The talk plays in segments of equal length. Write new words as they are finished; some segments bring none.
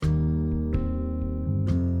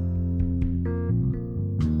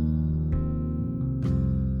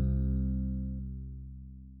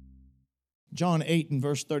John 8 and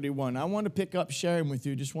verse 31. I want to pick up sharing with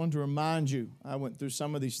you. Just wanted to remind you. I went through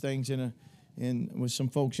some of these things with some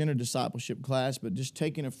folks in a discipleship class, but just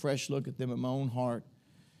taking a fresh look at them in my own heart.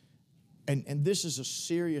 And this is a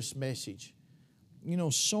serious message. You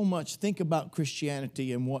know, so much, think about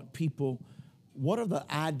Christianity and what are the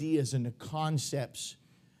ideas and the concepts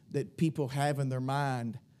that people have in their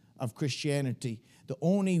mind of Christianity. The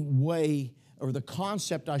only way, or the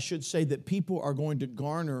concept, I should say, that people are going to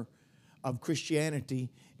garner of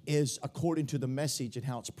Christianity is according to the message and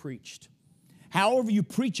how it's preached. However you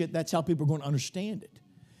preach it, that's how people are going to understand it.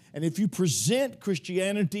 And if you present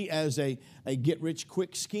Christianity as a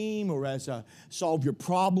get-rich-quick scheme or as a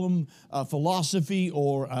solve-your-problem philosophy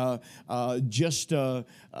or just go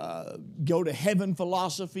to heaven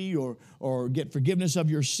philosophy or get forgiveness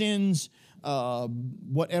of your sins,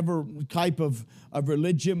 whatever type of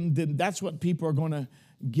religion, then that's what people are going to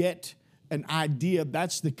get an idea.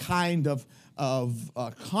 That's the kind of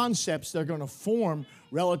concepts they're going to form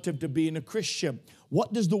relative to being a Christian.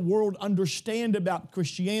 What does the world understand about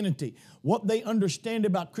Christianity? What they understand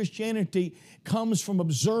about Christianity comes from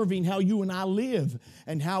observing how you and I live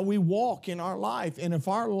and how we walk in our life. And if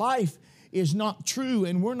our life is not true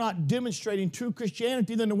and we're not demonstrating true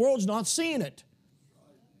Christianity, then the world's not seeing it.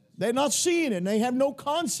 They're not seeing it, and they have no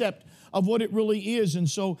concept of what it really is. And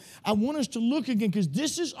so I want us to look again, because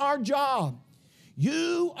this is our job.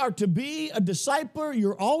 You are to be a discipler.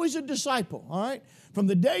 You're always a disciple, all right? From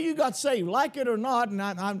the day you got saved, like it or not, and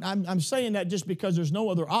I'm saying that just because there's no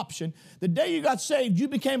other option. The day you got saved, you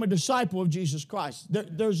became a disciple of Jesus Christ.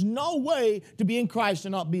 There's no way to be in Christ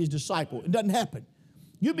and not be His disciple. It doesn't happen.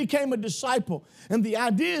 You became a disciple. And the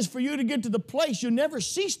idea is for you to get to the place you never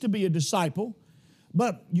cease to be a disciple,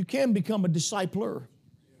 but you can become a discipler.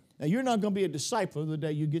 Now, you're not going to be a disciple the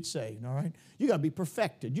day you get saved, all right? You got to be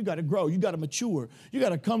perfected. You got to grow. You got to mature. You got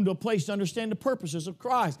to come to a place to understand the purposes of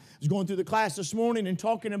Christ. I was going through the class this morning and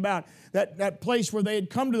talking about that place where they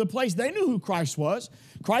had come to the place. They knew who Christ was.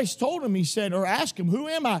 Christ told them, He said, or asked them, who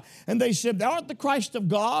am I? And they said, thou art the Christ of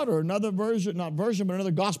God, or another version, not version, but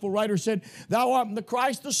another gospel writer said, thou art the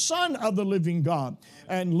Christ, the Son of the living God.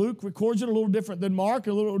 And Luke records it a little different than Mark,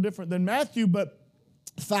 a little different than Matthew, but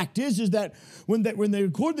the fact is that when they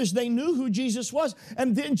record this, they knew who Jesus was.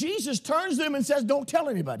 And then Jesus turns to them and says, don't tell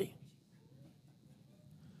anybody.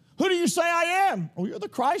 Who do you say I am? Oh, you're the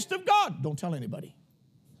Christ of God. Don't tell anybody.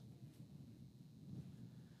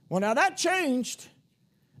 Well, now that changed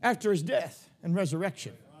after His death and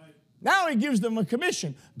resurrection. Now He gives them a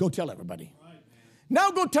commission. Go tell everybody.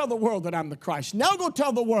 Now go tell the world that I'm the Christ. Now go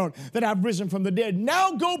tell the world that I've risen from the dead.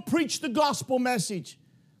 Now go preach the gospel message.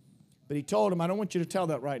 But He told them, I don't want you to tell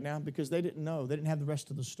that right now, because they didn't know. They didn't have the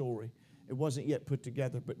rest of the story. It wasn't yet put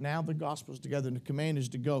together. But now the gospel's together and the command is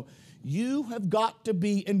to go. You have got to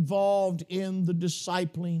be involved in the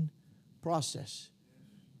discipling process.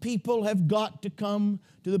 People have got to come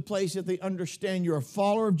to the place that they understand you're a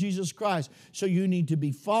follower of Jesus Christ. So you need to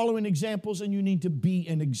be following examples and you need to be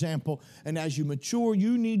an example. And as you mature,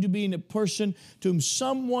 you need to be a person to whom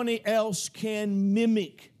someone else can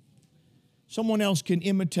mimic. Someone else can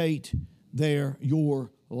imitate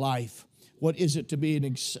your life. What is it to be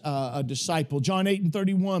a disciple? John 8 and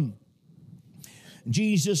 31.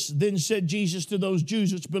 Then said Jesus to those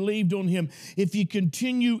Jews which believed on Him, if ye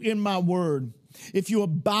continue in my word, if you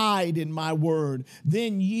abide in my word,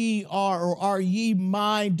 then are ye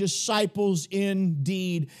my disciples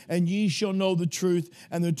indeed, and ye shall know the truth,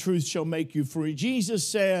 and the truth shall make you free. Jesus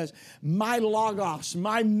says, my logos,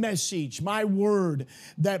 my message, my word,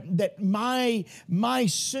 that my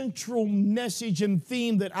central message and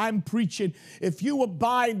theme that I'm preaching, if you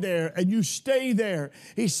abide there and you stay there,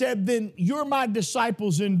 He said, then you're my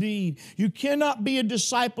disciples indeed. You cannot be a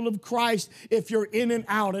disciple of Christ if you're in and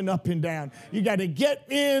out and up and down. You got to get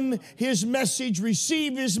in His message,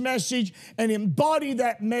 receive His message, and embody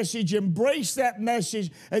that message, embrace that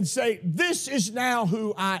message, and say, this is now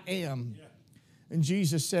who I am. Yeah. And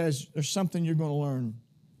Jesus says, there's something you're going to learn.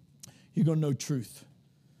 You're going to know truth.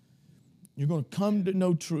 You're going to come to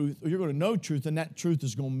know truth, or you're going to know truth, and that truth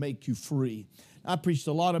is going to make you free. I preached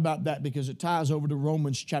a lot about that because it ties over to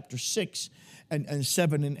Romans chapter 6 and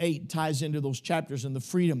 7 and 8, ties into those chapters and the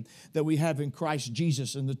freedom that we have in Christ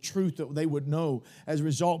Jesus and the truth that they would know as a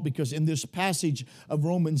result, because in this passage of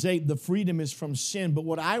Romans 8, the freedom is from sin. But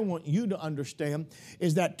what I want you to understand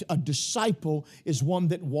is that a disciple is one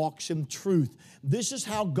that walks in truth. This is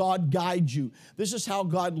how God guides you. This is how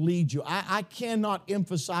God leads you. I cannot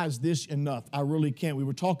emphasize this enough. I really can't. We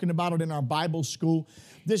were talking about it in our Bible school.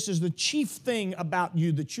 This is the chief thing about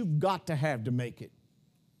you that you've got to have to make it.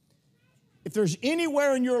 If there's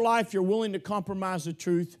anywhere in your life you're willing to compromise the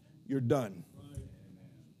truth, you're done.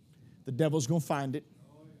 The devil's going to find it.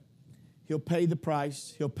 He'll pay the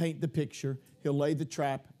price. He'll paint the picture. He'll lay the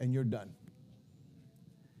trap, and you're done.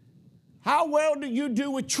 How well do you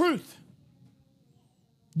do with truth?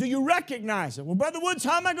 Do you recognize it? Well, Brother Woods,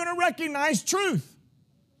 how am I going to recognize truth?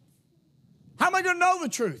 How am I going to know the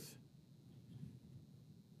truth?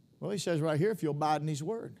 Well, he says right here, if you'll abide in His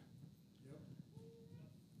Word.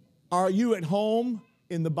 Are you at home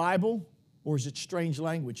in the Bible, or is it strange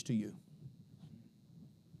language to you?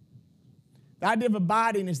 The idea of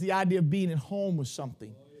abiding is the idea of being at home with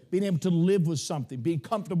something, being able to live with something, being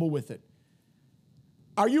comfortable with it.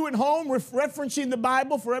 Are you at home referencing the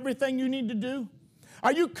Bible for everything you need to do?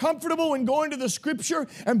 Are you comfortable in going to the Scripture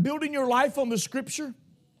and building your life on the Scripture?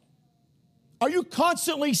 Are you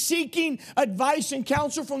constantly seeking advice and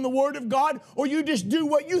counsel from the Word of God, or you just do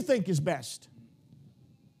what you think is best?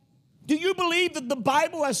 Do you believe that the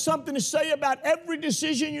Bible has something to say about every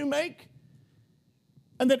decision you make?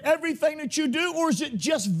 And that everything that you do? Or is it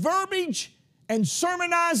just verbiage and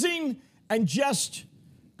sermonizing and just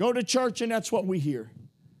go to church and that's what we hear?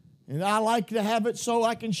 And I like to have it so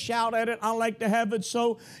I can shout at it. I like to have it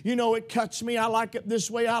so, it cuts me. I like it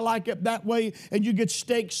this way. I like it that way. And you get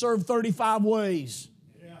steak served 35 ways.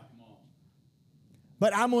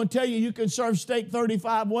 But I'm going to tell you, you can serve steak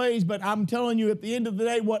 35 ways, but I'm telling you at the end of the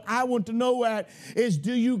day, what I want to know is,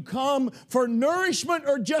 do you come for nourishment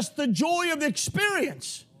or just the joy of the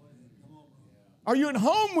experience? Are you at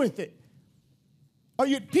home with it? Are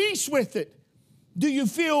you at peace with it? Do you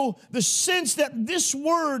feel the sense that this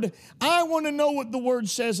Word, I want to know what the Word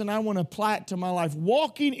says and I want to apply it to my life?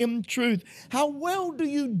 Walking in truth. How well do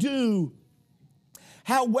you do?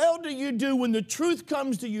 How well do you do when the truth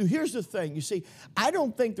comes to you? Here's the thing. You see, I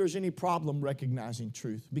don't think there's any problem recognizing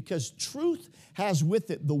truth, because truth has with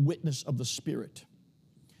it the witness of the Spirit.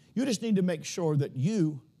 You just need to make sure that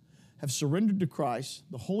you have surrendered to Christ,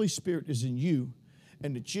 the Holy Spirit is in you,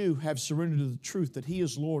 and that you have surrendered to the truth, that He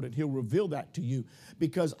is Lord, and He'll reveal that to you.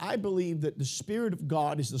 Because I believe that the Spirit of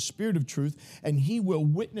God is the Spirit of truth, and He will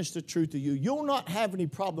witness the truth to you. You'll not have any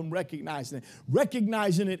problem recognizing it.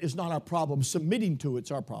 Recognizing it is not our problem. Submitting to it's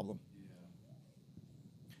our problem.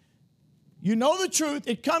 You know the truth,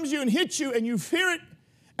 it comes to you and hits you, and you fear it,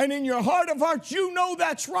 and in your heart of hearts, you know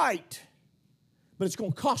that's right. But it's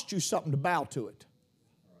going to cost you something to bow to it.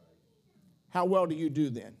 How well do you do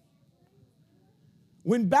then?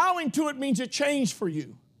 When bowing to it means a change for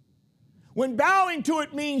you. When bowing to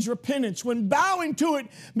it means repentance. When bowing to it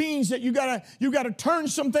means that you gotta turn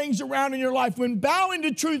some things around in your life. When bowing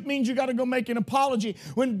to truth means you gotta go make an apology.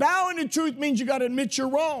 When bowing to truth means you gotta admit you're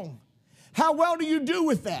wrong. How well do you do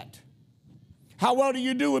with that? How well do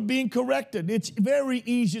you do with being corrected? It's very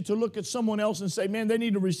easy to look at someone else and say, man, they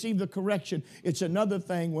need to receive the correction. It's another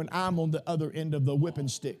thing when I'm on the other end of the whipping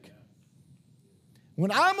stick. When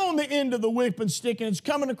I'm on the end of the whipping stick and it's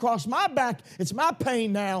coming across my back, it's my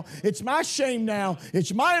pain now, it's my shame now,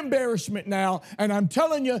 it's my embarrassment now, and I'm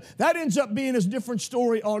telling you, that ends up being a different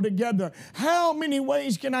story altogether. How many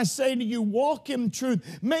ways can I say to you, walk in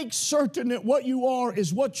truth? Make certain that what you are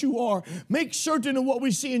is what you are. Make certain that what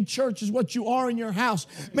we see in church is what you are in your house.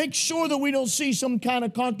 Make sure that we don't see some kind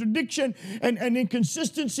of contradiction and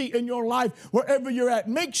inconsistency in your life wherever you're at.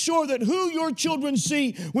 Make sure that who your children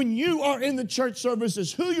see when you are in the church service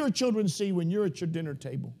is who your children see when you're at your dinner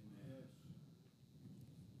table.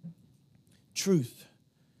 Truth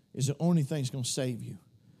is the only thing that's going to save you.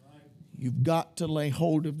 You've got to lay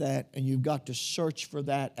hold of that, and you've got to search for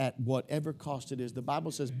that at whatever cost it is. The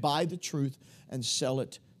Bible says, buy the truth and sell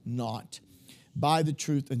it not. Buy the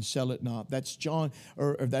truth and sell it not. That's John,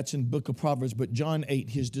 or that's in the book of Proverbs, but John 8,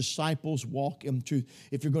 His disciples walk in truth.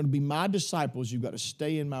 If you're going to be my disciples, you've got to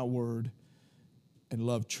stay in my word and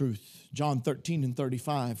love truth. John 13 and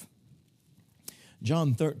 35.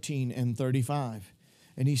 John 13 and 35.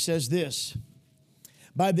 And He says this,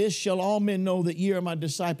 by this shall all men know that ye are my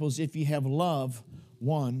disciples, if ye have love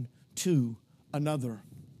one to another.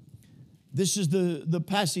 This is the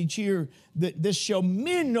passage here, that this shall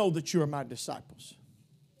men know that you are my disciples.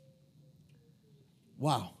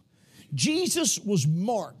 Wow. Jesus was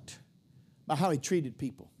marked by how He treated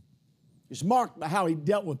people. He was marked by how He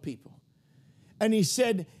dealt with people. And He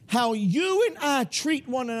said, how you and I treat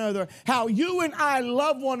one another, how you and I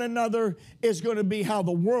love one another is going to be how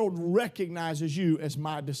the world recognizes you as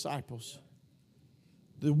my disciples.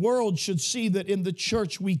 The world should see that in the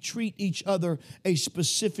church we treat each other a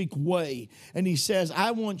specific way. And He says,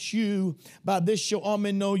 I want you, by this shall all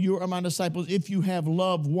men know you are my disciples, if you have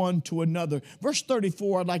love one to another. Verse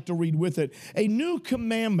 34, I'd like to read with it. A new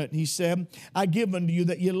commandment, He said, I give unto you,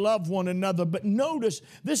 that you love one another. But notice,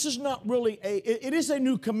 this is not really it is a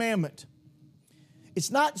new commandment. It's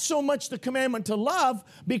not so much the commandment to love,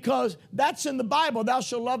 because that's in the Bible. Thou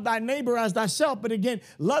shalt love thy neighbor as thyself. But again,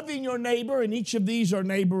 loving your neighbor, and each of these are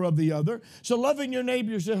neighbor of the other. So loving your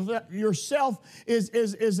neighbor yourself is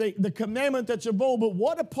the commandment that's of old. But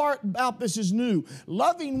what a part about this is new.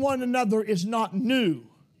 Loving one another is not new.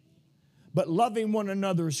 But loving one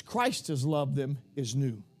another as Christ has loved them is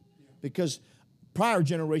new. Because prior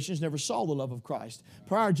generations never saw the love of Christ.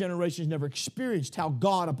 Prior generations never experienced how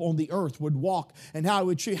God upon the earth would walk and how he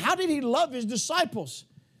would treat. How did he love his disciples?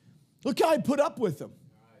 Look how he put up with them.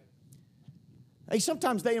 Hey,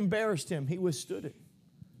 sometimes they embarrassed him. He withstood it.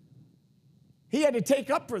 He had to take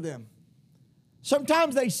up for them.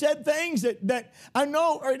 Sometimes they said things that I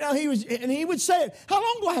know right now he would say it. How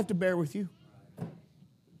long do I have to bear with you?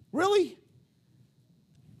 Really?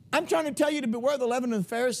 I'm trying to tell you to beware the leaven of the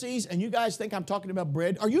Pharisees, and you guys think I'm talking about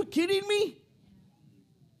bread. Are you kidding me?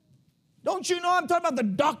 Don't you know I'm talking about the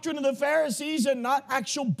doctrine of the Pharisees and not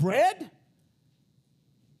actual bread?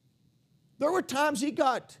 There were times he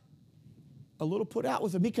got a little put out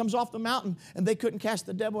with him. He comes off the mountain, and they couldn't cast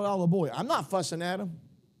the devil out of the boy. I'm not fussing at him.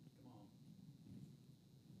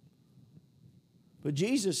 But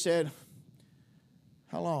Jesus said,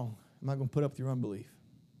 how long am I going to put up with your unbelief?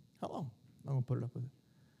 How long am I going to put it up with it?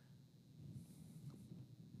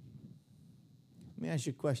 Let me ask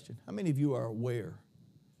you a question. How many of you are aware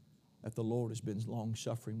that the Lord has been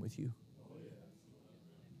long-suffering with you?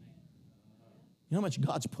 You know how much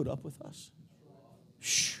God's put up with us?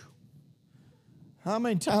 Whew. How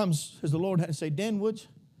many times has the Lord had to say, Dan Woods,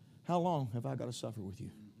 how long have I got to suffer with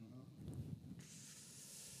you?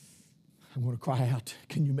 I'm going to cry out,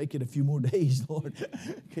 can you make it a few more days, Lord?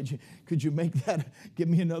 Could you make that, give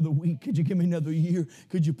me another week? Could you give me another year?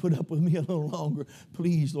 Could you put up with me a little longer?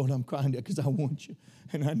 Please, Lord, I'm crying because I want you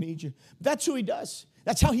and I need you. That's who he does.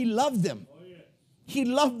 That's how he loved them. He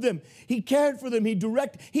loved them. He cared for them. He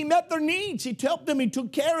met their needs. He helped them. He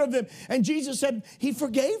took care of them. And Jesus said he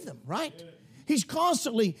forgave them, right? He's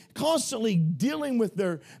constantly dealing with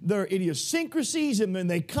their idiosyncrasies, and then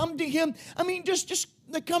they come to him. I mean, just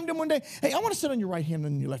they come to him one day. Hey, I want to sit on your right hand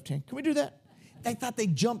and your left hand. Can we do that? They thought they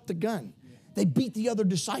jumped the gun. They beat the other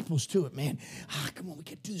disciples to it, man. Come on, we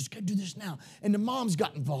got to do this now. And the moms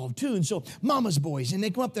got involved too. And so mama's boys, and they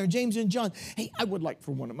come up there, James and John. Hey, I would like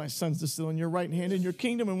for one of my sons to sit on your right hand in your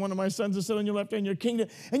kingdom, and one of my sons to sit on your left hand in your kingdom.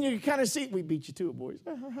 And you can kind of see, we beat you to it, boys.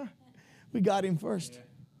 We got him first.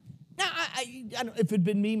 Now, I don't, if it had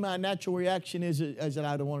been me, my natural reaction is that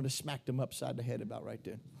I'd have wanted to smack them upside the head about right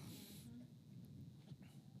then.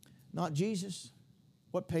 Not Jesus.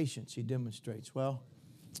 What patience he demonstrates. Well,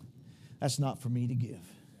 that's not for me to give.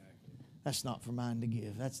 That's not for mine to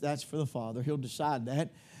give. That's for the Father. He'll decide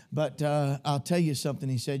that. But I'll tell you something.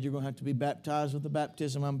 He said you're going to have to be baptized with the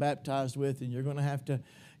baptism I'm baptized with, and you're going to have to,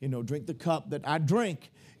 drink the cup that I drink.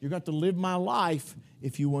 You're going to have to live my life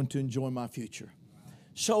if you want to enjoy my future.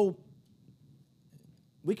 So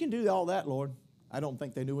we can do all that, Lord. I don't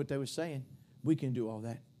think they knew what they were saying. We can do all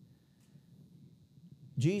that.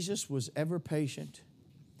 Jesus was ever patient,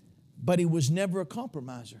 but he was never a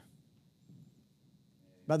compromiser.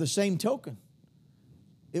 By the same token,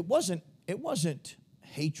 it wasn't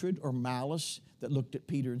hatred or malice that looked at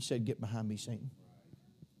Peter and said, "Get behind me, Satan."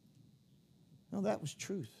 No, that was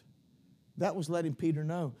truth. That was letting Peter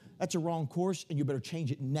know that's a wrong course, and you better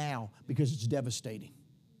change it now because it's devastating.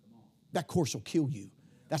 That course will kill you.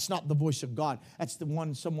 That's not the voice of God. That's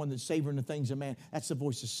someone that's savoring the things of man. That's the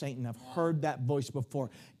voice of Satan. I've heard that voice before.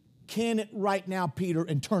 Can it right now, Peter,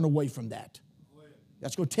 and turn away from that?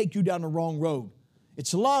 That's going to take you down the wrong road.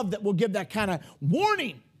 It's love that will give that kind of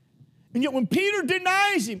warning. And yet when Peter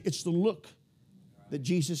denies him, it's the look that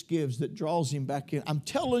Jesus gives that draws him back in. I'm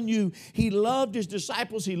telling you, he loved his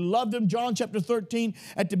disciples. He loved them. John chapter 13,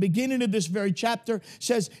 at the beginning of this very chapter,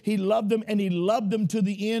 says he loved them, and he loved them to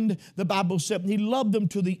the end. The Bible said he loved them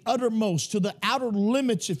to the uttermost, to the outer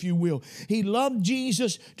limits, if you will. He loved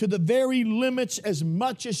Jesus to the very limits as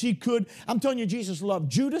much as he could. I'm telling you, Jesus loved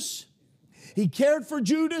Judas. He cared for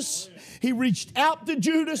Judas. He reached out to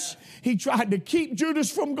Judas. He tried to keep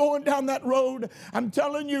Judas from going down that road. I'm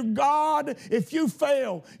telling you, God, if you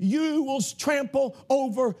fail, you will trample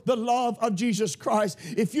over the love of Jesus Christ.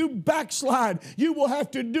 If you backslide, you will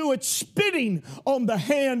have to do it spitting on the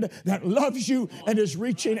hand that loves you and is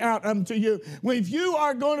reaching out unto you. If you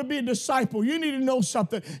are going to be a disciple, you need to know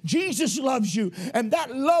something. Jesus loves you, and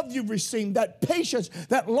that love you've received, that patience,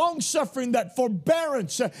 that long-suffering, that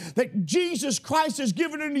forbearance that Jesus Christ has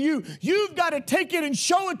given unto you, you've got to take it and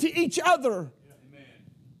show it to each other.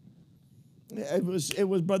 It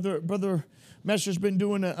was Brother Messer's been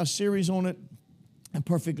doing a series on it, and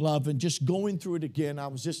perfect love. And just going through it again, I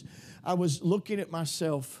was looking at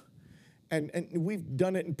myself, and we've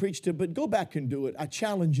done it and preached it, but go back and do it. I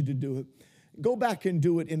challenge you to do it. Go back and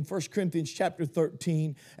do it in 1 Corinthians chapter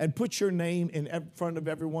 13 and put your name in front of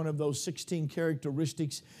every one of those 16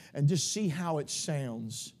 characteristics and just see how it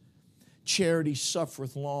sounds. Charity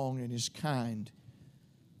suffereth long and is kind.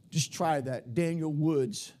 Just try that. Daniel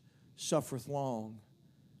Woods suffereth long.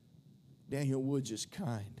 Daniel Woods is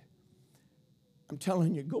kind. I'm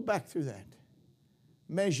telling you, go back through that.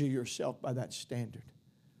 Measure yourself by that standard.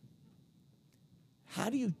 How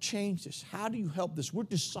do you change this? How do you help this? We're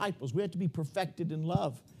disciples. We have to be perfected in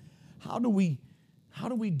love. How do we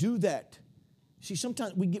do that? See,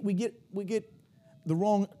 sometimes we get the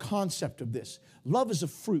wrong concept of this. Love is a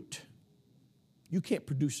fruit. You can't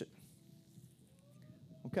produce it.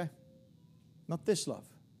 Okay? Not this love.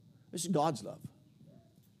 This is God's love.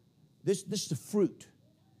 This is the fruit.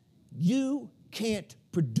 You can't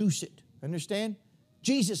produce it. Understand?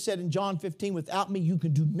 Jesus said in John 15, without me you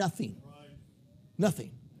can do nothing.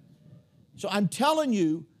 Nothing. So I'm telling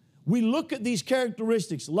you, we look at these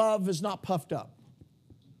characteristics. Love is not puffed up.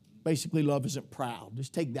 Basically, love isn't proud.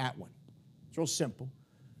 Just take that one. It's real simple.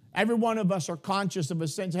 Every one of us are conscious of a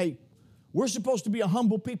sense, hey, we're supposed to be a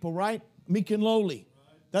humble people, right? Meek and lowly.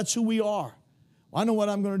 That's who we are. Well, I know what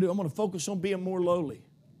I'm going to do. I'm going to focus on being more lowly.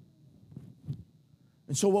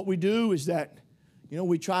 And so what we do is that,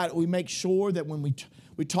 we make sure that when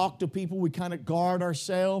we talk to people, we kind of guard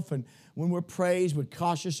ourselves, and when we're praised, we're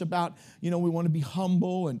cautious about, we want to be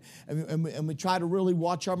humble, and we try to really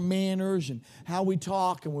watch our manners and how we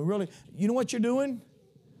talk, and we really, you know what you're doing?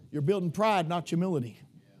 You're building pride, not humility.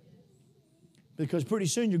 Because pretty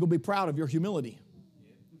soon you're going to be proud of your humility.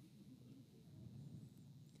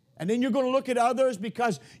 And then you're going to look at others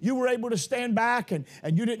because you were able to stand back and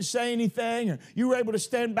you didn't say anything, or you were able to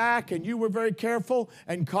stand back and you were very careful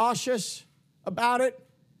and cautious about it.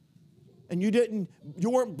 And you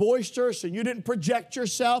weren't boisterous, and you didn't project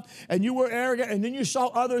yourself, and you were arrogant, and then you saw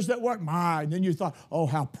others that weren't mine. And then you thought, oh,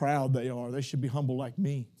 how proud they are. They should be humble like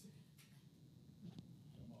me.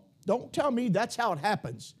 Don't tell me that's how it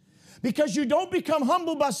happens. Because you don't become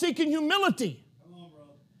humble by seeking humility.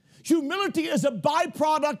 Humility is a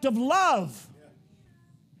byproduct of love.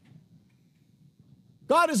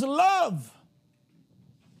 God is love.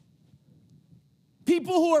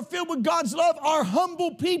 People who are filled with God's love are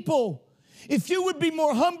humble people. If you would be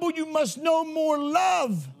more humble, you must know more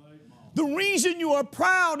love. The reason you are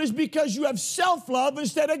proud is because you have self-love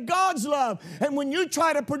instead of God's love. And when you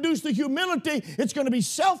try to produce the humility, it's going to be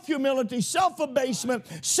self-humility,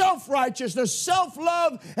 self-abasement, self-righteousness,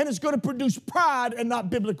 self-love, and it's going to produce pride and not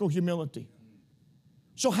biblical humility.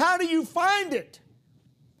 So how do you find it?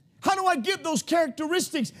 How do I get those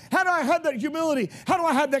characteristics? How do I have that humility? How do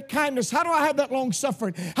I have that kindness? How do I have that long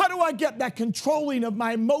suffering? How do I get that controlling of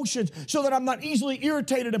my emotions so that I'm not easily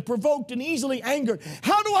irritated and provoked and easily angered?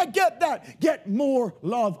 How do I get that? Get more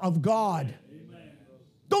love of God.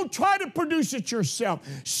 Don't try to produce it yourself.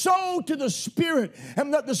 Sow to the Spirit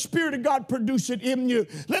and let the Spirit of God produce it in you.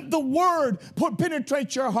 Let the Word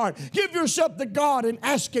penetrate your heart. Give yourself to God and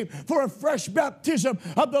ask Him for a fresh baptism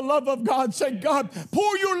of the love of God. Say, God,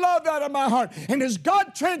 pour your love out of my heart. And as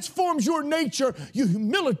God transforms your nature, your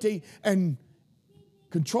humility and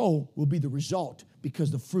control will be the result, because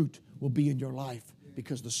the fruit will be in your life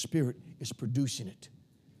because the Spirit is producing it.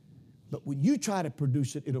 But when you try to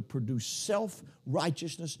produce it, it'll produce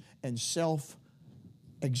self-righteousness and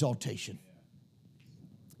self-exaltation.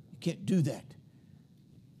 You can't do that.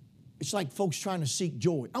 It's like folks trying to seek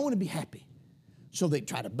joy. I want to be happy. So they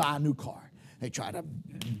try to buy a new car. They try to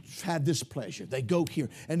have this pleasure. They go here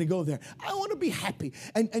and they go there. I want to be happy.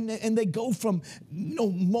 And they go from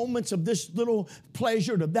moments of this little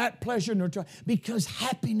pleasure to that pleasure. Because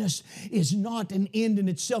happiness is not an end in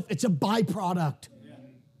itself. It's a byproduct.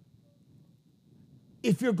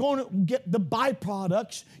 If you're going to get the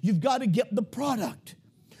byproducts, you've got to get the product.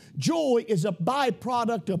 Joy is a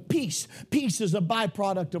byproduct of peace. Peace is a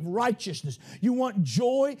byproduct of righteousness. You want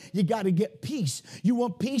joy, you got to get peace. You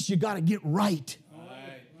want peace, you got to get right.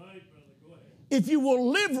 If you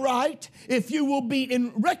will live right, if you will be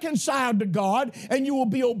reconciled to God, and you will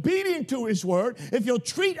be obedient to His Word, if you'll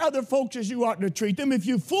treat other folks as you ought to treat them, if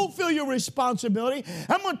you fulfill your responsibility,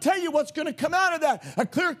 I'm going to tell you what's going to come out of that. A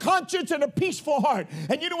clear conscience and a peaceful heart.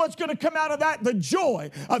 And you know what's going to come out of that? The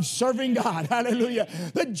joy of serving God. Hallelujah.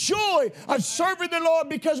 The joy of serving the Lord,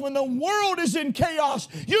 because when the world is in chaos,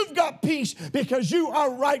 you've got peace because you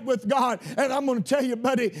are right with God. And I'm going to tell you,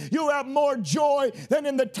 buddy, you'll have more joy than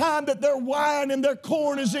in the time that their wives wine and their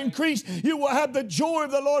corn is increased. You will have the joy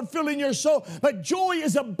of the Lord filling your soul. But joy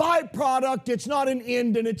is a byproduct. It's not an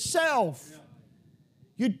end in itself.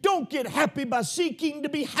 You don't get happy by seeking to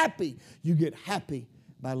be happy. You get happy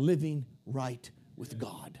by living right with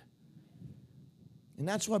God. And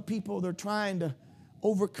that's what people, they're trying to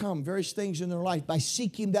overcome various things in their life by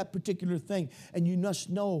seeking that particular thing. And you must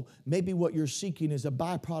know maybe what you're seeking is a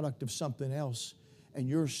byproduct of something else. And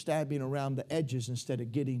you're stabbing around the edges instead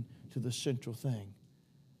of getting to the central thing.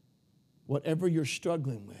 Whatever you're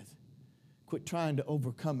struggling with, quit trying to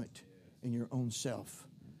overcome it in your own self.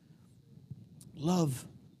 Love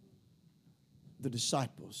the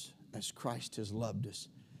disciples as Christ has loved us.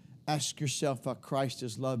 Ask yourself how Christ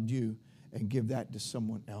has loved you and give that to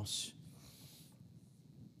someone else.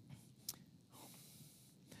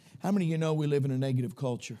 How many of you know we live in a negative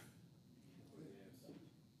culture?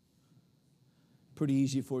 Pretty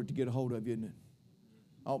easy for it to get a hold of you, isn't it?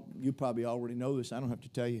 Oh, you probably already know this. I don't have to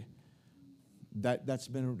tell you. That's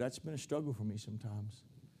been a struggle for me sometimes.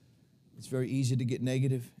 It's very easy to get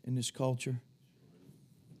negative in this culture.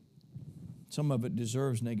 Some of it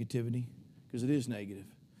deserves negativity because it is negative.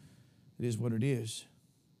 It is what it is.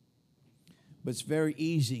 But it's very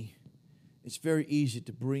easy. It's very easy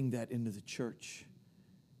to bring that into the church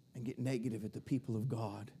and get negative at the people of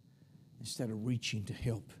God instead of reaching to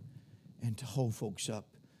help and to hold folks up.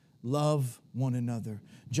 Love one another.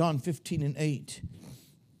 John 15:8.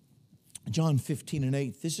 John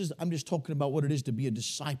 15:8. I'm just talking about what it is to be a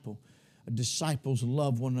disciple. Disciples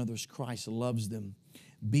love one another as Christ loves them.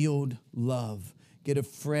 Build love. Get a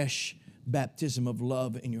fresh baptism of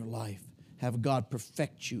love in your life. Have God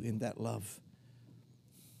perfect you in that love.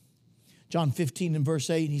 John 15 and verse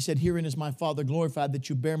 8, he said, "Herein is my Father glorified, that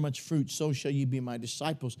you bear much fruit, so shall you be my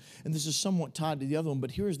disciples." And this is somewhat tied to the other one,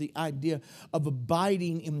 but here's the idea of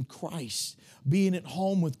abiding in Christ, being at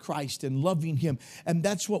home with Christ and loving Him. And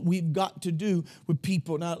that's what we've got to do with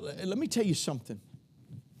people. Now, let me tell you something.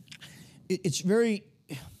 It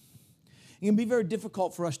can be very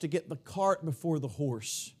difficult for us to get the cart before the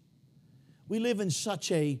horse. We live in such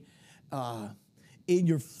a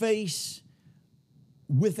in-your-face,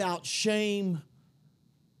 without shame,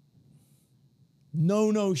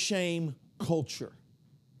 no shame culture.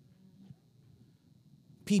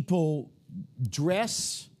 People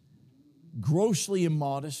dress grossly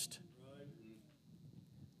immodest.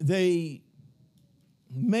 They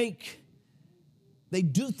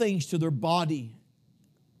do things to their body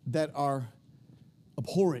that are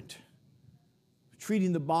abhorrent,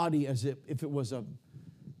 treating the body as if it was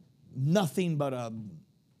nothing but an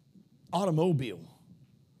automobile.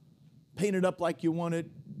 Paint it up like you want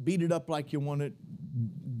it, beat it up like you want it,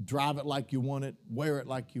 drive it like you want it, wear it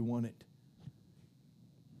like you want it,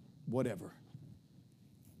 whatever.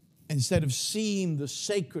 Instead of seeing the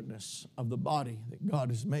sacredness of the body that God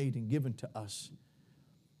has made and given to us.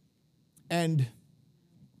 And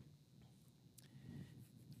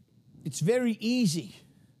it's very easy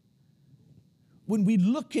when we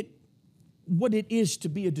look at what it is to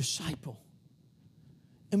be a disciple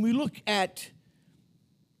and we look at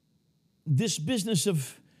this business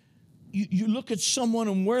of, you look at someone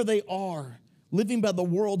and where they are, living by the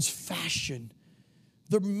world's fashion.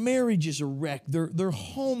 Their marriages are wrecked. Their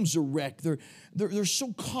homes are wrecked. They're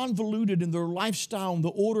so convoluted in their lifestyle and the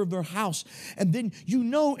order of their house. And then you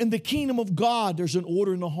know in the kingdom of God, there's an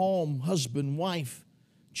order in the home, husband, wife,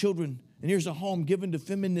 children. And here's a home given to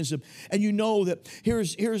feminism. And you know that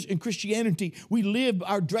here's in Christianity, we live,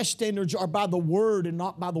 our dress standards are by the word and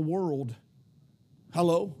not by the world.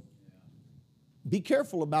 Hello? Be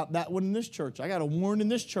careful about that one in this church. I got to warn in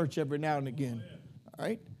this church every now and again. All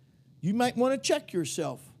right? You might want to check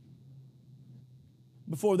yourself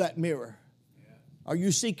before that mirror. Are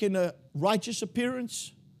you seeking a righteous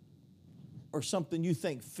appearance or something you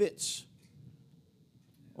think fits?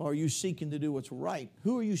 Or are you seeking to do what's right?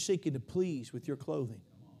 Who are you seeking to please with your clothing?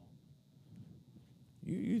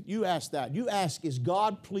 You ask that. You ask, is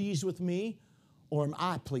God pleased with me or am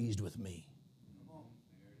I pleased with me?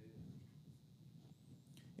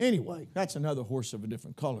 Anyway, that's another horse of a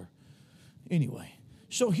different color. Anyway,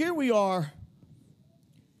 so here we are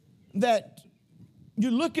that you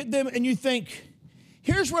look at them and you think,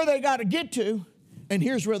 here's where they got to get to, and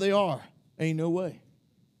here's where they are. Ain't no way.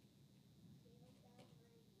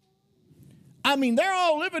 I mean, they're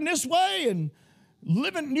all living this way and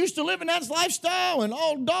used to living that lifestyle and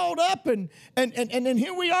all dolled up, and then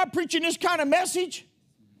here we are preaching this kind of message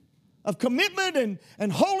of commitment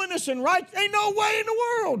and holiness and right. Ain't no way in the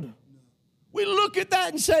world. We look at that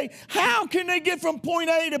and say, how can they get from point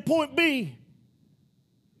A to point B?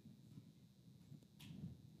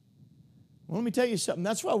 Well, let me tell you something.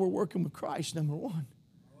 That's why we're working with Christ, number one.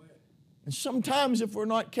 And sometimes if we're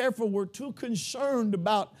not careful, we're too concerned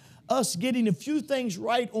about us getting a few things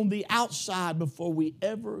right on the outside before we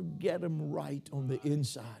ever get them right on the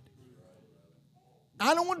inside.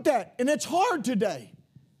 I don't want that. And it's hard today.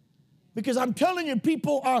 Because I'm telling you,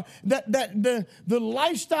 people are, that the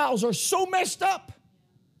lifestyles are so messed up.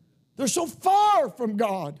 They're so far from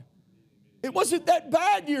God. It wasn't that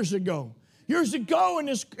bad years ago. Years ago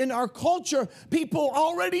in our culture, people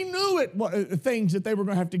already knew it, things that they were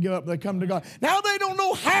going to have to give up when they come to God. Now they don't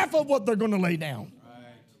know half of what they're going to lay down. Right.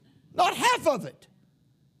 Not half of it.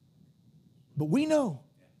 But we know.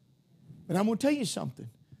 And I'm going to tell you something.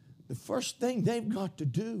 The first thing they've got to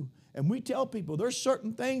do, and we tell people there's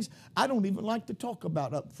certain things I don't even like to talk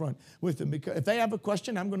about up front with them, because if they have a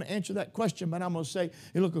question, I'm going to answer that question, but I'm going to say,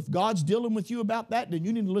 hey, look, if God's dealing with you about that, then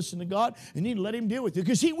you need to listen to God and you need to let Him deal with you,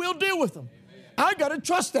 because He will deal with them. I got to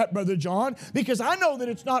trust that, Brother John, because I know that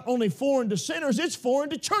it's not only foreign to sinners, it's foreign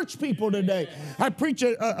to church people today. I preach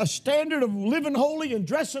a standard of living holy and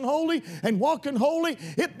dressing holy and walking holy.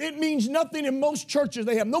 It means nothing in most churches.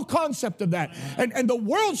 They have no concept of that. And the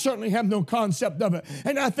world certainly have no concept of it.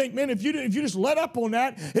 And I think, man, if you just let up on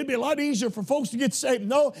that, it'd be a lot easier for folks to get saved.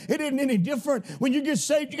 No, it isn't any different. When you get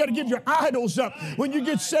saved, you got to give your idols up. When you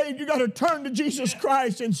get saved, you got to turn to Jesus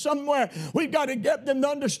Christ. And somewhere we've got to get them to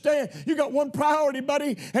understand you got one priority,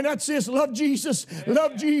 buddy, and that's this: love Jesus.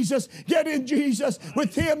 Love Jesus. Get in Jesus.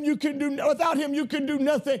 With Him you can do, without Him you can do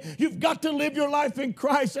nothing. You've got to live your life in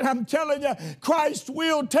Christ, and I'm telling you, Christ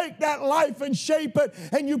will take that life and shape it,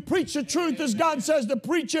 and you preach the truth as God says to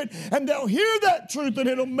preach it, and they'll hear that truth and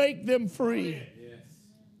it'll make them free.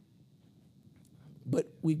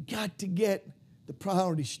 But we've got to get the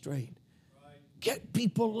priorities straight. Get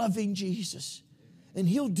people loving Jesus. And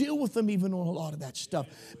He'll deal with them even on a lot of that stuff.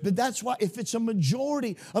 But that's why, if it's a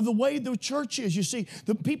majority of the way the church is, you see,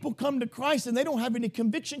 the people come to Christ and they don't have any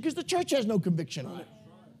conviction because the church has no conviction on it.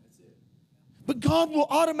 But God will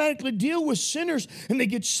automatically deal with sinners, and they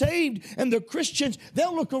get saved and they're Christians.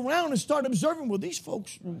 They'll look around and start observing, well, these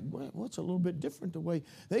folks, what's a little bit different the way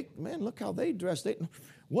they, man, look how they dress.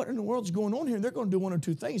 What in the world's going on here? And they're going to do one or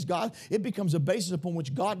two things. God, it becomes a basis upon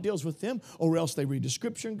which God deals with them, or else they read the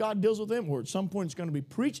scripture and God deals with them, or at some point it's going to be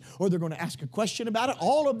preached, or they're going to ask a question about it.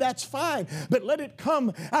 All of that's fine. But let it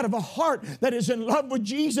come out of a heart that is in love with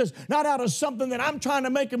Jesus, not out of something that I'm trying to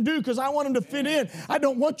make them do because I want them to fit in. I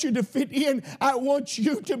don't want you to fit in. I want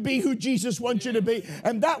you to be who Jesus wants you to be.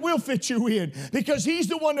 And that will fit you in, because He's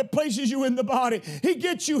the one that places you in the body. He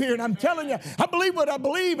gets you here. And I'm telling you, I believe what I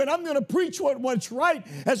believe, and I'm going to preach what's right.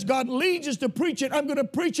 As God leads us to preach it, I'm going to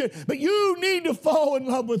preach it. But you need to fall in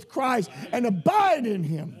love with Christ and abide in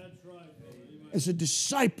Him. As a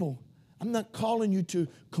disciple, I'm not calling you to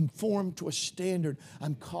conform to a standard.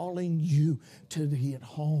 I'm calling you to be at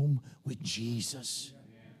home with Jesus.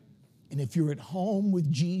 And if you're at home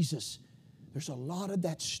with Jesus, there's a lot of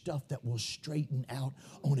that stuff that will straighten out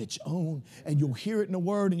on its own. And you'll hear it in the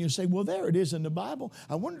Word and you'll say, well, there it is in the Bible.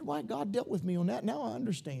 I wondered why God dealt with me on that. Now I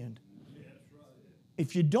understand.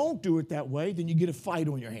 If you don't do it that way, then you get a fight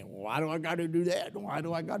on your hand. Well, why do I got to do that? Why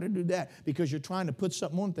do I got to do that? Because you're trying to put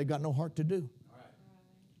something on that they got no heart to do.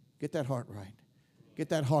 Get that heart right. Get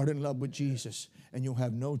that heart in love with Jesus, and you'll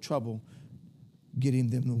have no trouble getting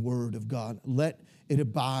them the Word of God. Let it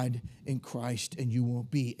abide in Christ, and you will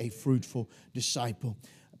be a fruitful disciple.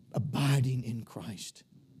 Abiding in Christ.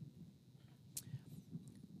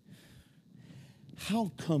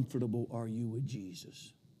 How comfortable are you with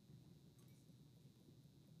Jesus?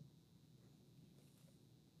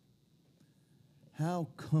 How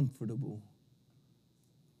comfortable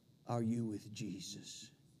are you with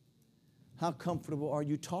Jesus? How comfortable are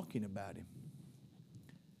you talking about Him?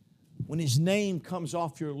 When His name comes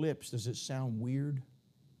off your lips, does it sound weird?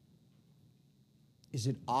 Is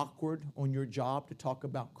it awkward on your job to talk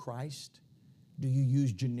about Christ? Do you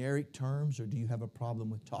use generic terms, or do you have a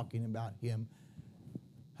problem with talking about Him?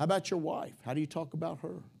 How about your wife? How do you talk about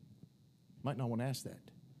her? Might not want to ask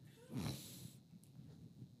that.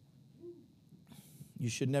 You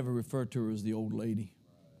should never refer to her as the old lady.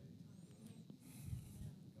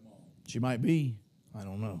 She might be. I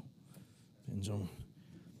don't know. Depends on.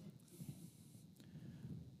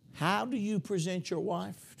 How do you present your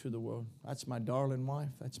wife to the world? That's my darling wife.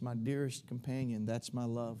 That's my dearest companion. That's my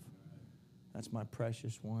love. That's my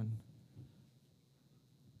precious one.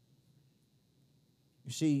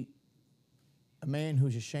 You see, a man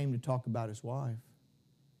who's ashamed to talk about his wife,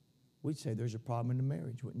 we'd say there's a problem in the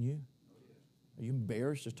marriage, wouldn't you? Are you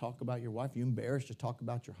embarrassed to talk about your wife? Are you embarrassed to talk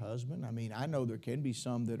about your husband? I mean, I know there can be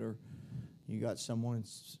some that are, You got someone,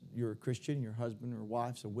 you're a Christian, your husband or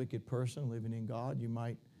wife's a wicked person living in God. You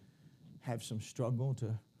might have some struggle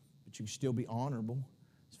but you still be honorable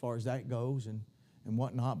as far as that goes and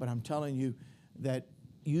whatnot. But I'm telling you that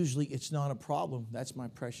usually it's not a problem. That's my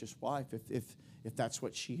precious wife. If that's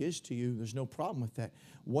what she is to you, there's no problem with that.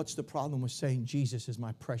 What's the problem with saying Jesus is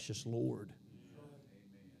my precious Lord?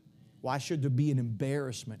 Why should there be an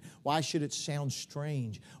embarrassment? Why should it sound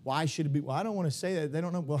strange? Why should it be, well, I don't want to say that. They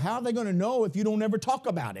don't know. Well, how are they going to know if you don't ever talk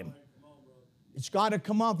about Him? It's got to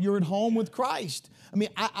come up. You're at home with Christ. I mean,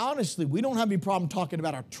 honestly, we don't have any problem talking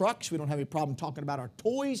about our trucks. We don't have any problem talking about our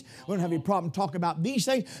toys. We don't have any problem talking about these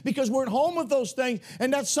things because we're at home with those things.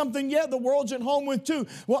 And that's something, the world's at home with too.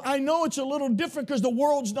 Well, I know it's a little different because the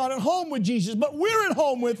world's not at home with Jesus, but we're at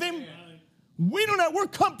home with Him. We're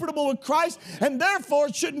comfortable with Christ, and therefore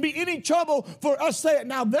it shouldn't be any trouble for us saying,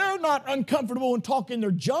 now they're not uncomfortable in talking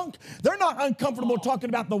their junk. They're not uncomfortable talking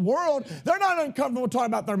about the world. They're not uncomfortable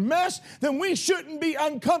talking about their mess. Then we shouldn't be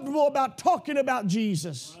uncomfortable about talking about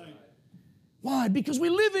Jesus. Why? Because we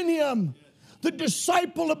live in Him. The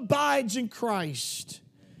disciple abides in Christ.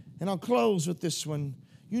 And I'll close with this one.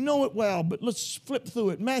 You know it well, but let's flip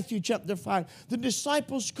through it. Matthew chapter 5. The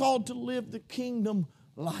disciples called to live the kingdom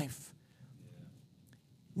life.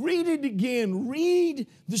 Read it again. Read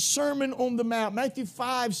the Sermon on the Mount. Matthew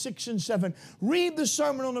 5, 6, and 7. Read the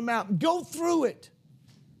Sermon on the Mount. Go through it.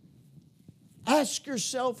 Ask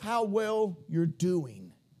yourself how well you're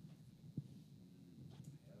doing.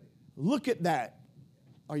 Look at that.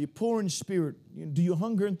 Are you poor in spirit? Do you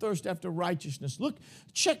hunger and thirst after righteousness? Look,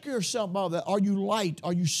 check yourself about that. Are you light?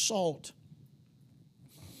 Are you salt?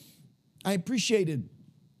 I appreciated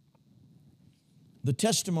the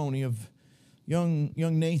testimony of young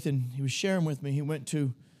Nathan. He was sharing with me. He went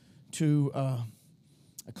to a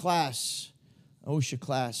class, OSHA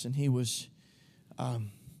class, and he was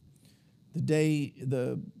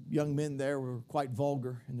the young men there were quite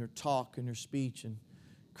vulgar in their talk and their speech and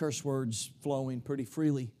curse words flowing pretty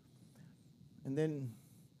freely. And then,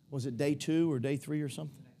 was it day 2 or day 3 or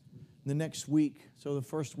something? The next week, so the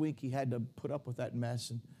first week he had to put up with that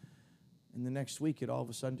mess, and the next week it all of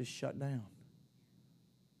a sudden just shut down.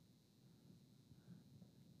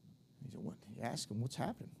 You ask him, what's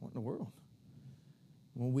happened? What in the world?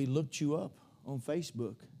 Well, we looked you up on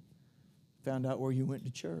Facebook, found out where you went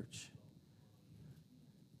to church.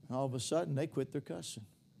 And all of a sudden, they quit their cussing.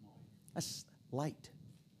 That's light.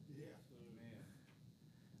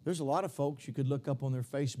 There's a lot of folks you could look up on their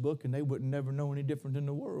Facebook and they wouldn't never know any different in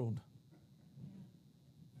the world.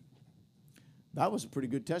 That was a pretty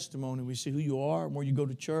good testimony. We see who you are and where you go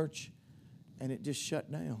to church, and it just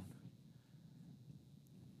shut down.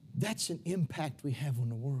 That's an impact we have on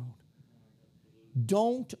the world.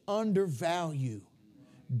 Don't undervalue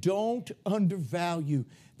the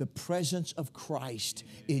presence of Christ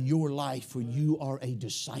in your life when you are a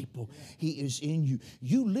disciple. He is in you.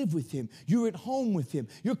 You live with Him. You're at home with Him.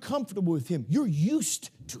 You're comfortable with Him. You're used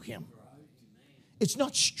to Him. It's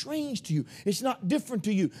not strange to you. It's not different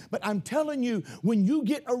to you. But I'm telling you, when you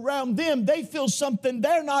get around them, they feel something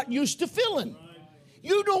they're not used to feeling.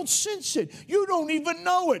 You don't sense it. You don't even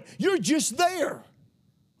know it. You're just there.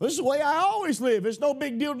 This is the way I always live. It's no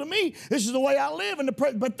big deal to me. This is the way I live.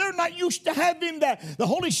 But they're not used to having that. The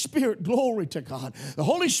Holy Spirit, glory to God. The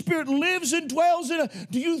Holy Spirit lives and dwells in us.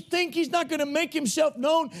 Do you think He's not going to make Himself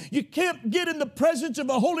known? You can't get in the presence of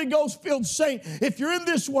a Holy Ghost-filled saint. If you're in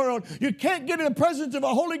this world, you can't get in the presence of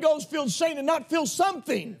a Holy Ghost-filled saint and not feel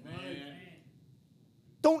something. Amen.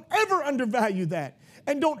 Don't ever undervalue that.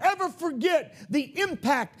 And don't ever forget the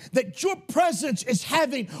impact that your presence is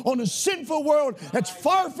having on a sinful world that's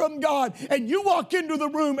far from God. And you walk into the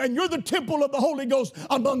room and you're the temple of the Holy Ghost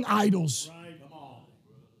among idols.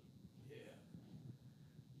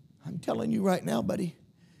 I'm telling you right now, buddy,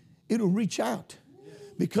 it'll reach out.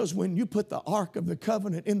 Because when you put the Ark of the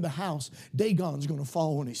Covenant in the house, Dagon's going to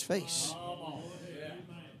fall on his face.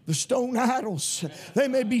 The stone idols, they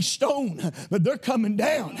may be stone, but they're coming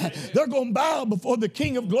down. They're going to bow before the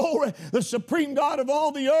King of glory. The supreme God of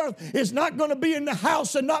all the earth is not going to be in the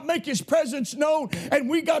house and not make His presence known. And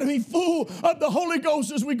we got to be full of the Holy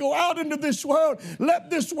Ghost as we go out into this world. Let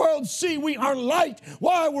this world see we are light.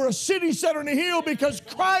 Why? We're a city set on a hill because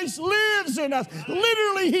Christ lives in us.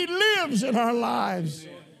 Literally, He lives in our lives.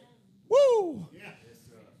 Woo!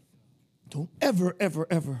 Don't ever, ever,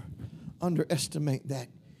 ever underestimate that.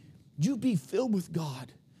 You be filled with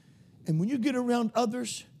God. And when you get around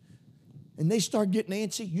others and they start getting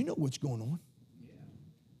antsy, you know what's going on.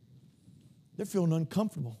 They're feeling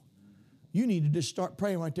uncomfortable. You need to just start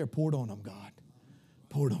praying right there. Pour it on them, God.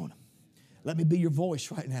 Pour it on them. Let me be your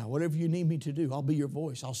voice right now. Whatever you need me to do, I'll be your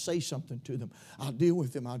voice. I'll say something to them. I'll deal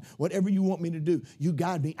with them. Whatever you want me to do, you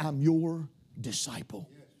guide me. I'm your disciple.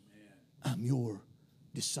 I'm your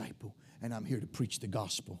disciple. And I'm here to preach the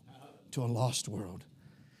gospel to a lost world.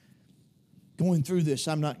 Going through this,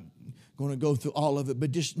 I'm not going to go through all of it,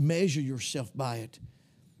 but just measure yourself by it.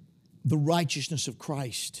 The righteousness of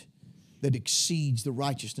Christ that exceeds the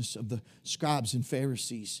righteousness of the scribes and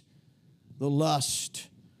Pharisees. The lust,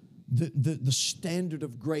 the standard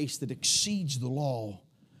of grace that exceeds the law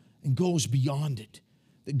and goes beyond it,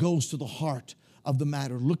 that goes to the heart of the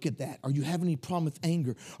matter. Look at that. Are you having any problem with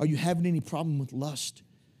anger? Are you having any problem with lust?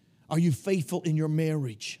 Are you faithful in your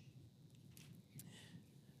marriage?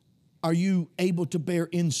 Are you able to bear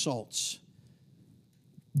insults?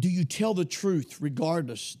 Do you tell the truth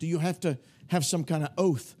regardless? Do you have to have some kind of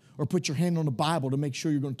oath or put your hand on the Bible to make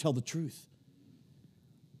sure you're going to tell the truth?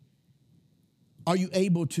 Are you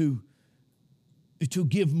able to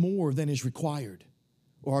give more than is required?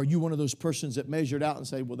 Or are you one of those persons that measure it out and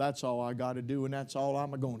say, well, that's all I got to do and that's all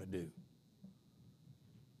I'm going to do?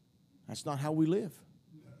 That's not how we live.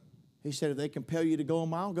 He said, if they compel you to go a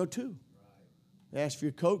mile, go 2. They ask for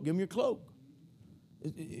your coat, give them your cloak.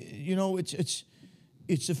 You know, it's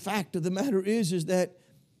the fact of the matter is that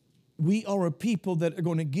we are a people that are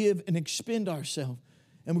going to give and expend ourselves.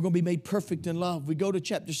 And we're going to be made perfect in love. We go to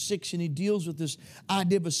chapter 6 and he deals with this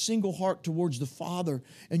idea of a single heart towards the Father.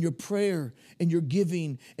 And your prayer and your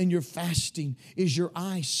giving and your fasting is your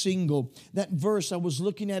eye single. That verse, I was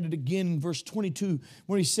looking at it again in verse 22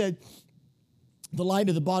 where he said, the light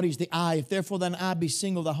of the body is the eye. If therefore thine eye be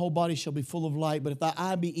single, thy whole body shall be full of light. But if thy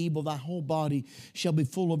eye be evil, thy whole body shall be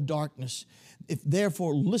full of darkness. If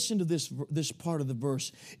therefore, listen to this part of the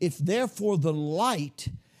verse. If therefore the light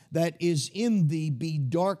that is in thee be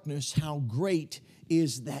darkness, how great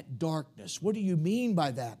is that darkness? What do you mean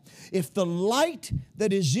by that? If the light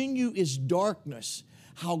that is in you is darkness,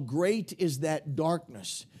 how great is that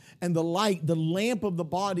darkness? And the light, the lamp of the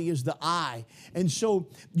body is the eye. And so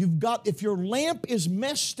you've got, if your lamp is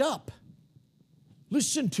messed up,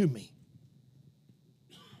 listen to me.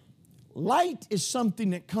 Light is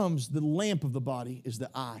something that comes, the lamp of the body is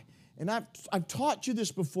the eye. And I've taught you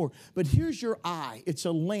this before, but here's your eye. It's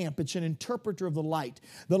a lamp. It's an interpreter of the light.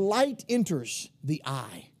 The light enters the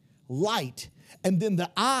eye. Light. And then the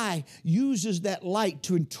eye uses that light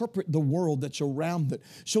to interpret the world that's around it.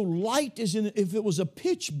 So light is in, if it was a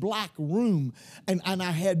pitch black room and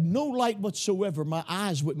I had no light whatsoever, my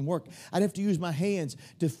eyes wouldn't work. I'd have to use my hands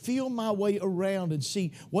to feel my way around and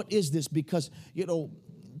see what is this, because, you know,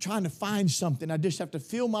 trying to find something. I just have to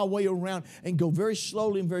feel my way around and go very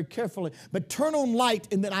slowly and very carefully. But turn on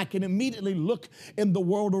light and then I can immediately look in the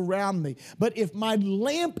world around me. But if my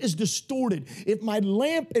lamp is distorted, if my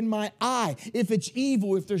lamp in my eye, if it's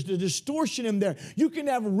evil, if there's the distortion in there, you can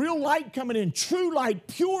have real light coming in. True light,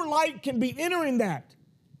 pure light can be entering that.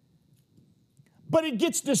 But it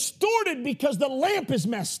gets distorted because the lamp is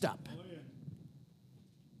messed up.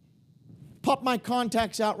 Pop my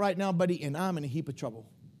contacts out right now, buddy, and I'm in a heap of trouble.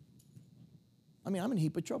 I'm in a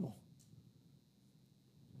heap of trouble.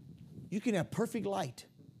 You can have perfect light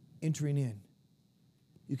entering in.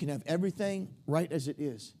 You can have everything right as it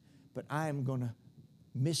is. But I am going to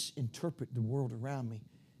misinterpret the world around me.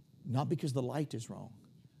 Not because the light is wrong,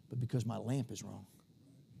 but because my lamp is wrong.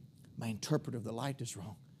 My interpreter of the light is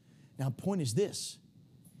wrong. Now, the point is this.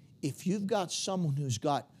 If you've got someone who's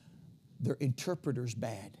got their interpreters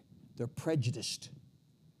bad, they're prejudiced,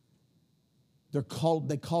 they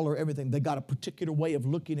color everything. They got a particular way of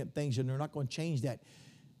looking at things and they're not going to change that.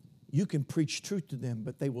 You can preach truth to them,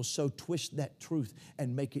 but they will so twist that truth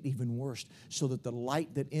and make it even worse so that the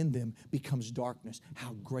light that in them becomes darkness.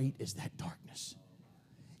 How great is that darkness?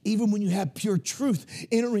 Even when you have pure truth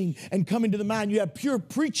entering and coming to the mind, you have pure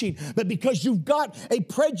preaching. But because you've got a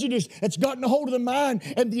prejudice that's gotten a hold of the mind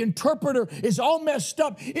and the interpreter is all messed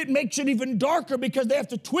up, it makes it even darker because they have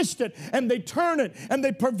to twist it and they turn it and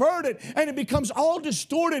they pervert it and it becomes all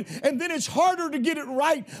distorted. And then it's harder to get it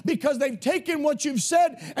right because they've taken what you've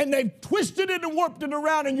said and they've twisted it and warped it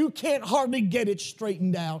around and you can't hardly get it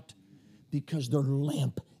straightened out because their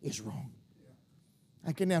lamp is wrong.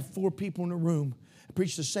 I can have 4 people in a room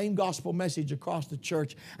preach the same gospel message across the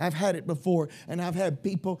church. I've had it before, and I've had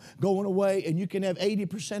people going away, and you can have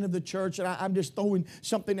 80% of the church, and I'm just throwing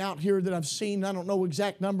something out here that I've seen. I don't know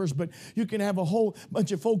exact numbers, but you can have a whole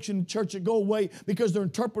bunch of folks in the church that go away because their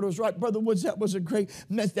interpreter was right. Brother Woods, that was a great,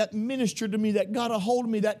 that ministered to me, that got a hold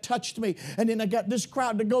of me, that touched me. And then I got this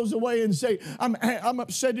crowd that goes away and say, I'm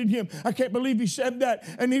upset at him. I can't believe he said that,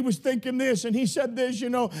 and he was thinking this, and he said this, you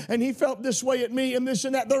know, and he felt this way at me, and this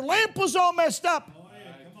and that. Their lamp was all messed up.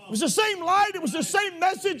 was the same light. It was the same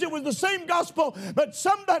message. It was the same gospel. But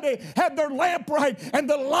somebody had their lamp right, and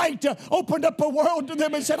the light opened up a world to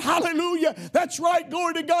them and said, hallelujah, that's right,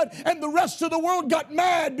 glory to God. And the rest of the world got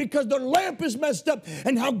mad because their lamp is messed up.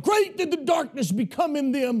 And how great did the darkness become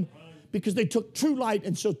in them because they took true light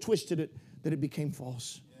and so twisted it that it became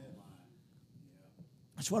false.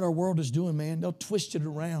 That's what our world is doing, man. They'll twist it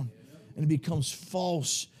around and it becomes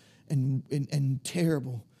false and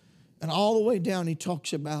terrible. And all the way down, he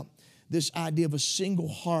talks about this idea of a single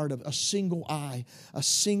heart, of a single eye, a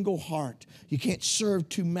single heart. You can't serve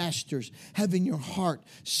two masters, having your heart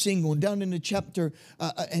single. And down in the chapter,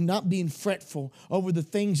 and not being fretful over the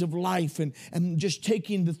things of life and just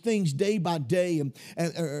taking the things day by day, and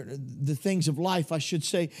the things of life, I should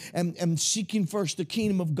say, and seeking first the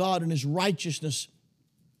kingdom of God and His righteousness.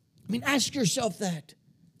 I mean, ask yourself that.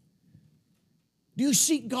 Do you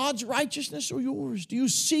seek God's righteousness or yours? Do you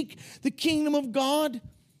seek the kingdom of God?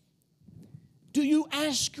 Do you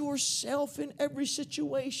ask yourself in every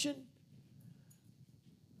situation,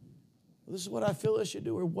 well, this is what I feel I should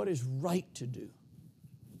do, or what is right to do?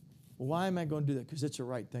 Well, why am I going to do that? Because it's the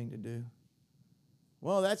right thing to do.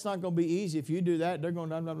 Well, that's not going to be easy. If you do that, they're going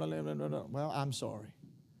to blah, blah, blah, blah, blah, blah. Well, I'm sorry.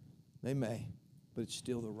 They may, but it's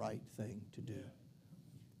still the right thing to do.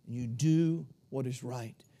 And you do what is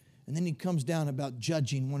right. And then he comes down about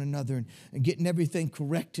judging one another and getting everything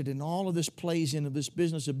corrected. And all of this plays into this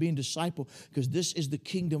business of being disciple, because this is the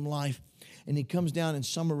kingdom life. And he comes down and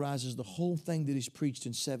summarizes the whole thing that he's preached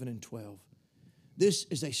in 7 and 12. This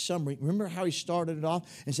is a summary. Remember how he started it off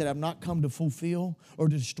and said, I've not come to fulfill or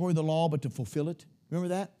to destroy the law, but to fulfill it. Remember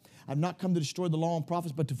that? I've not come to destroy the law and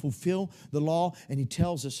prophets, but to fulfill the law. And he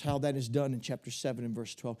tells us how that is done in chapter 7 and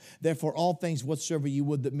verse 12. Therefore, all things whatsoever ye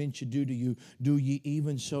would that men should do to you, do ye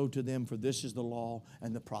even so to them, for this is the law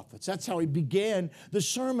and the prophets. That's how he began the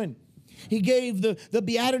sermon. He gave the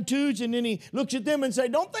Beatitudes, and then he looks at them and says,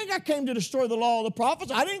 don't think I came to destroy the law of the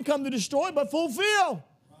prophets. I didn't come to destroy, but fulfill.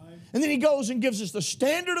 And then he goes and gives us the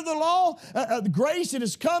standard of the law, the grace that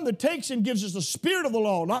has come that takes and gives us the spirit of the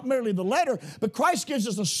law, not merely the letter, but Christ gives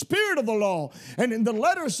us the spirit of the law. And in the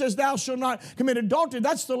letter says, thou shalt not commit adultery.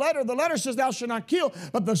 That's the letter. The letter says, thou shalt not kill.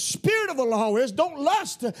 But the spirit of the law is, don't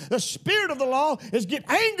lust. The spirit of the law is, get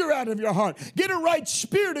anger out of your heart. Get a right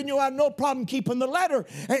spirit, and you'll have no problem keeping the letter.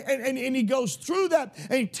 And he goes through that,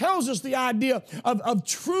 and he tells us the idea of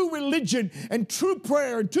true religion and true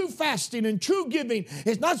prayer and true fasting and true giving.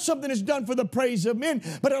 It's not something that's done for the praise of men,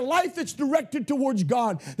 but a life that's directed towards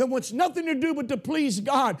God, that wants nothing to do but to please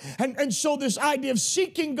God. And so this idea of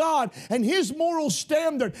seeking God and His moral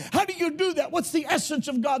standard, how do you do that? What's the essence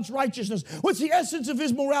of God's righteousness? What's the essence of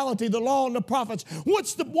His morality, the law and the prophets?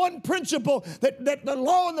 What's the one principle that the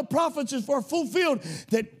law and the prophets is for fulfilled?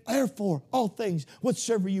 That therefore all things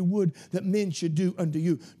whatsoever you would that men should do unto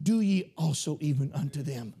you, do ye also even unto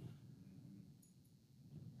them.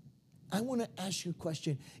 I want to ask you a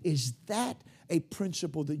question. Is that a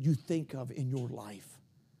principle that you think of in your life?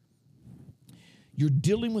 You're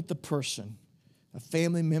dealing with a person, a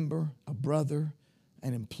family member, a brother,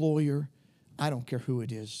 an employer, I don't care who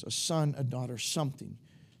it is, a son, a daughter, something.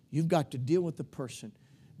 You've got to deal with the person.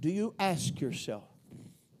 Do you ask yourself,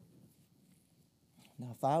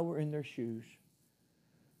 now if I were in their shoes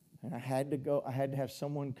and I had to have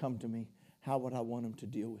someone come to me, how would I want them to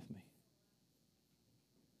deal with me?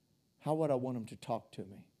 How would I want them to talk to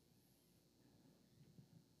me?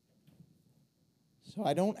 So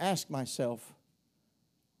I don't ask myself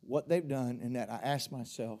what they've done, and that I ask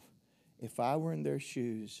myself, if I were in their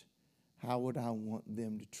shoes, how would I want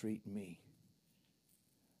them to treat me?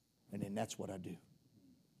 And then that's what I do.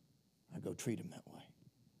 I go treat them that way.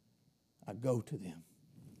 I go to them.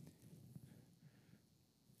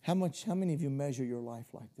 How many of you measure your life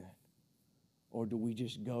like that? Or do we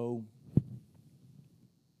just go,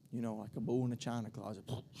 like a bull in a china closet,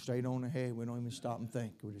 straight on ahead? We don't even stop and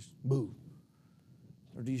think. We just boo.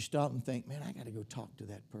 Or do you stop and think, man, I got to go talk to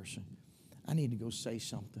that person. I need to go say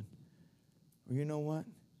something. Or you know what?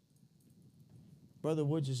 Brother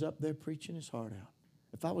Woods is up there preaching his heart out.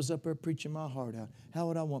 If I was up there preaching my heart out, how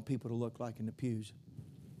would I want people to look like in the pews?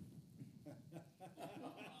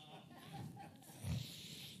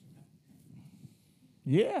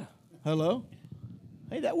 Yeah. Hello?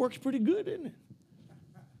 Hey, that works pretty good, isn't it?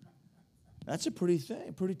 That's a pretty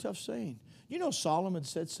tough saying. You know, Solomon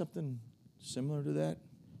said something similar to that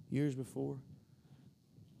years before.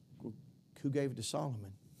 Who gave it to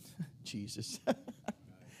Solomon? Jesus.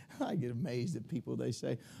 I get amazed at people. They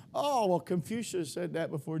say, oh, well, Confucius said that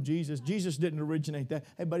before Jesus. Jesus didn't originate that.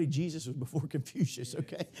 Hey, buddy, Jesus was before Confucius,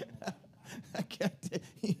 okay?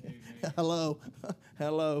 Hello.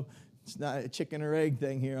 It's not a chicken or egg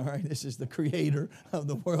thing here, all right? This is the creator of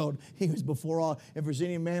the world. He was before all. If there's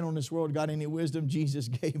any man on this world got any wisdom, Jesus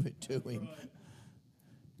gave it to him.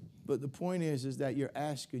 But the point is that you're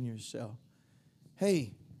asking yourself,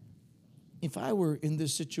 hey, if I were in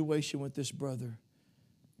this situation with this brother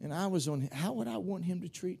and I was on, how would I want him to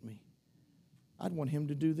treat me? I'd want him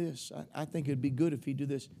to do this. I think it'd be good if he'd do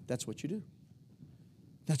this. That's what you do.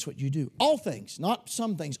 That's what you do. All things, not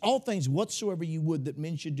some things, all things whatsoever you would that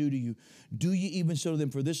men should do to you, do you even so to them,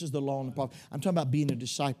 for this is the law and the prophet. I'm talking about being a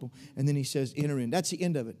disciple. And then he says, enter in. That's the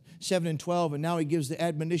end of it. 7 and 12, and now he gives the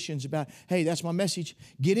admonitions about, hey, that's my message.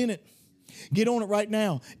 Get in it. Get on it right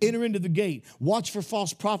now. Enter into the gate. Watch for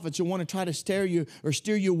false prophets who want to try to steer you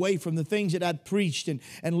away from the things that I've preached. And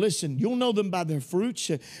listen, you'll know them by their fruits.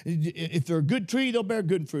 If they're a good tree, they'll bear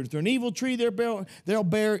good fruit. If they're an evil tree, they'll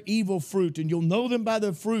bear evil fruit. And you'll know them by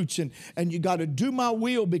their fruits. And you got to do my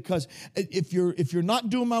will, because if you're not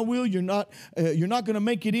doing my will, you're not going to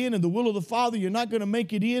make it in. And the will of the Father, you're not going to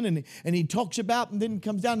make it in. And he talks about, and then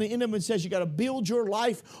comes down to the end of it and says, you got to build your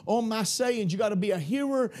life on my sayings. You got to be a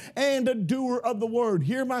hearer and a doer of the word.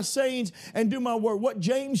 Hear my sayings and do my word. What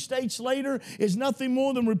James states later is nothing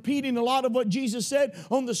more than repeating a lot of what Jesus said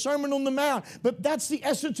on the Sermon on the Mount. But that's the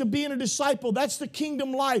essence of being a disciple. That's the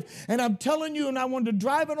kingdom life. And I'm telling you, and I wanted to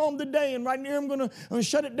drive it home today, and right here I'm going to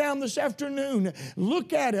shut it down this afternoon.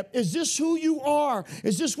 Look at it. Is this who you are?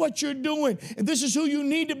 Is this what you're doing? And this is who you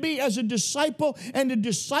need to be as a disciple and a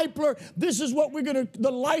discipler. This is what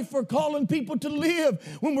the life we're calling people to live.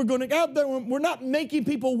 When we're going to out there, we're not making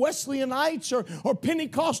people Wesleyanites or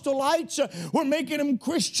Pentecostalites. We're making them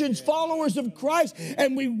Christians, followers of Christ,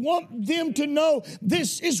 and we want them to know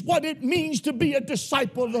this is what it means to be a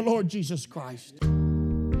disciple of the Lord Jesus Christ.